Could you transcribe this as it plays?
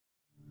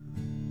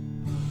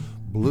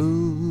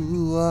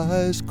Blue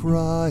eyes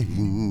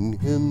crying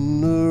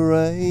in the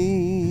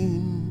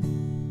rain.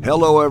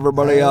 Hello,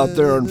 everybody out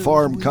there in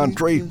farm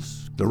country.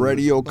 The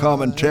radio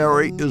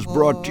commentary is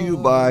brought to you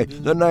by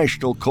the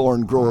National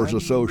Corn Growers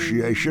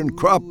Association,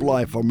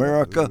 CropLife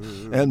America,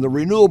 and the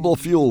Renewable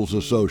Fuels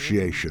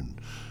Association.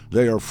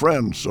 They are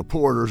friends,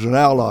 supporters, and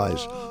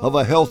allies of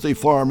a healthy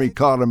farm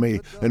economy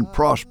in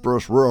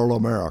prosperous rural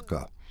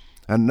America.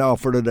 And now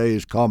for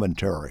today's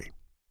commentary.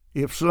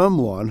 If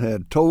someone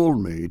had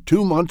told me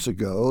 2 months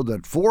ago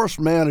that forest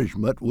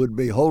management would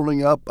be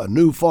holding up a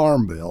new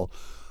farm bill,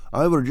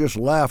 I would have just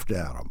laughed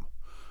at them.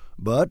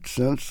 But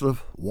since the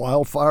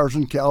wildfires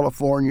in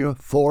California,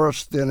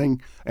 forest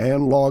thinning,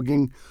 and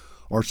logging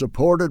are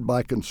supported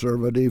by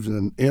conservatives,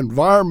 and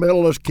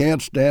environmentalists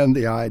can't stand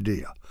the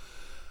idea,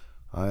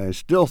 I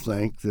still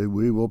think that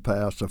we will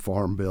pass a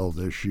farm bill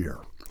this year.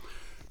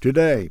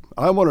 Today,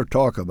 I want to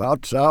talk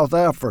about South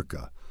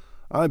Africa.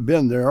 I've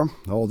been there,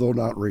 although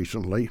not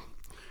recently.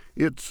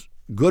 It's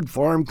good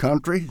farm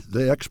country.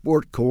 They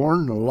export corn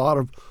and a lot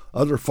of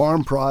other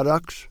farm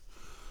products.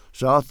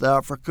 South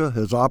Africa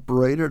has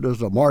operated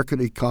as a market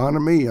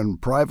economy,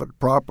 and private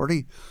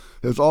property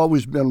has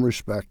always been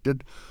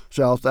respected.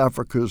 South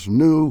Africa's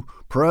new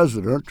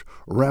president,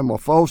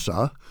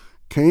 Ramaphosa,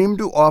 came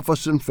to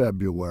office in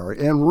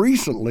February and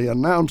recently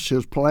announced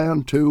his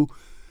plan to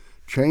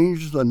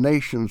change the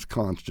nation's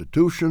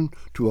constitution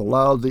to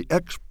allow the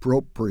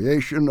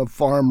expropriation of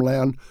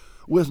farmland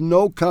with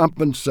no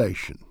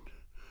compensation.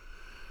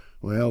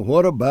 Well,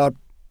 what about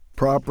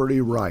property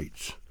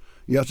rights?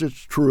 Yes,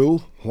 it's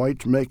true.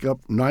 Whites make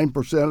up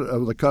 9%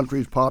 of the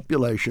country's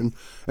population,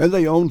 and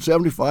they own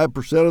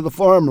 75% of the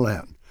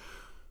farmland.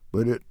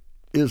 But it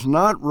is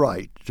not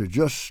right to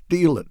just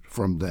steal it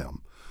from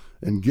them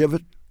and give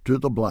it to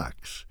the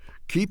blacks.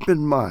 Keep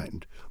in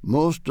mind,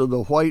 most of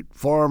the white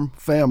farm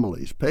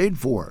families paid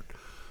for it.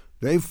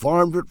 They've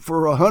farmed it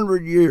for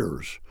 100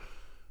 years,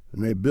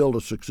 and they built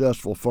a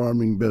successful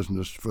farming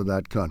business for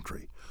that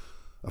country.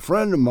 A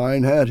friend of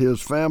mine had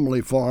his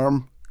family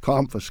farm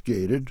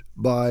confiscated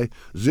by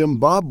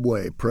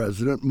Zimbabwe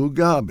President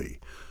Mugabe.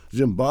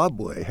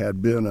 Zimbabwe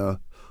had been a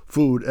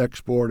food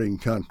exporting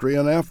country,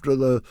 and after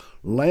the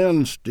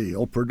land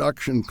steal,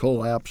 production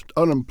collapsed,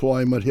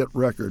 unemployment hit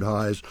record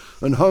highs,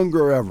 and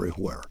hunger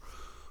everywhere.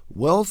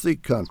 Wealthy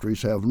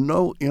countries have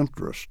no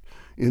interest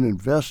in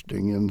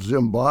investing in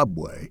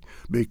Zimbabwe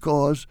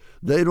because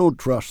they don't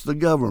trust the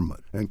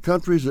government. And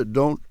countries that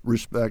don't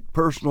respect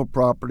personal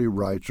property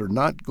rights are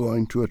not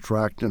going to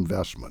attract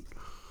investment.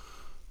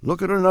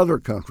 Look at another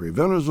country,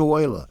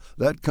 Venezuela.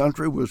 That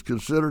country was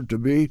considered to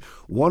be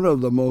one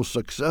of the most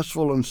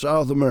successful in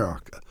South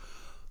America.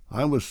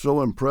 I was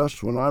so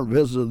impressed when I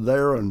visited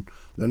there in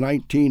the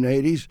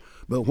 1980s,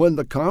 but when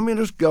the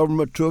communist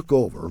government took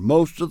over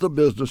most of the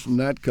business in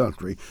that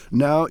country,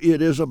 now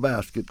it is a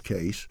basket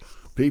case.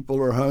 People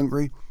are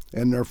hungry,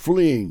 and they're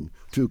fleeing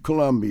to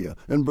Colombia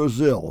and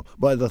Brazil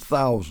by the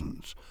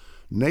thousands.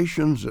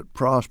 Nations that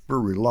prosper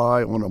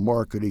rely on a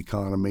market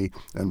economy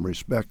and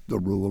respect the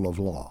rule of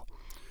law.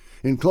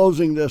 In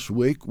closing this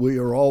week, we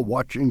are all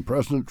watching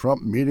President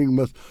Trump meeting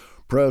with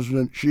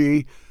President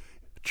Xi,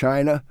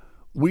 China.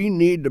 We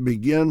need to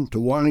begin to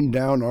wind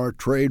down our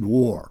trade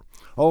war.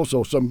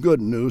 Also, some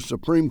good news.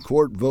 Supreme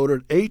Court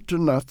voted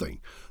 8-0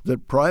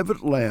 that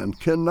private land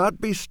cannot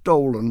be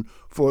stolen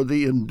for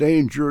the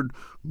endangered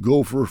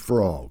gopher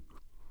frog.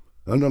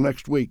 Until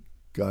next week,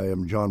 I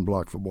am John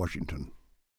Block from Washington.